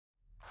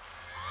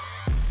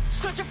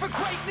Searching for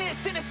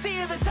greatness in a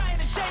sea of the dying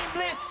and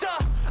shameless,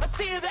 a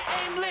sea of the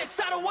aimless.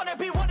 I don't wanna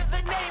be one of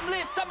the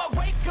nameless. I'ma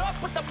wake up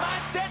with the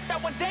mindset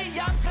that one day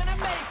I'm gonna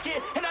make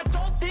it. And I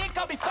don't think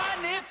I'll be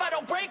fine if I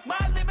don't break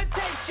my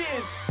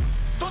limitations.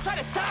 Don't try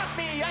to stop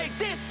me, I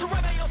exist to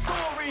write my own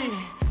story.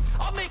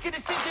 I'll make a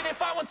decision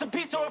if I want some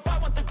peace or if I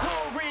want the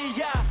glory,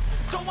 yeah.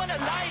 Don't want a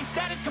life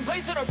that is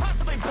complacent or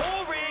possibly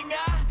boring.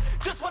 I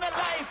just want a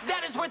life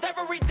that is worth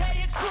every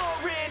day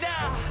exploring.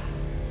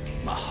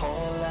 My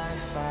whole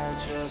life I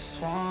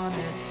just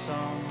wanted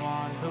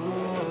someone who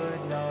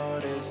would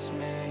notice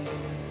me.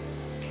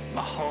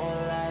 My whole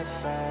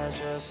life I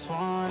just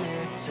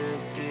wanted to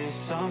be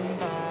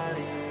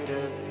somebody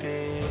to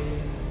be.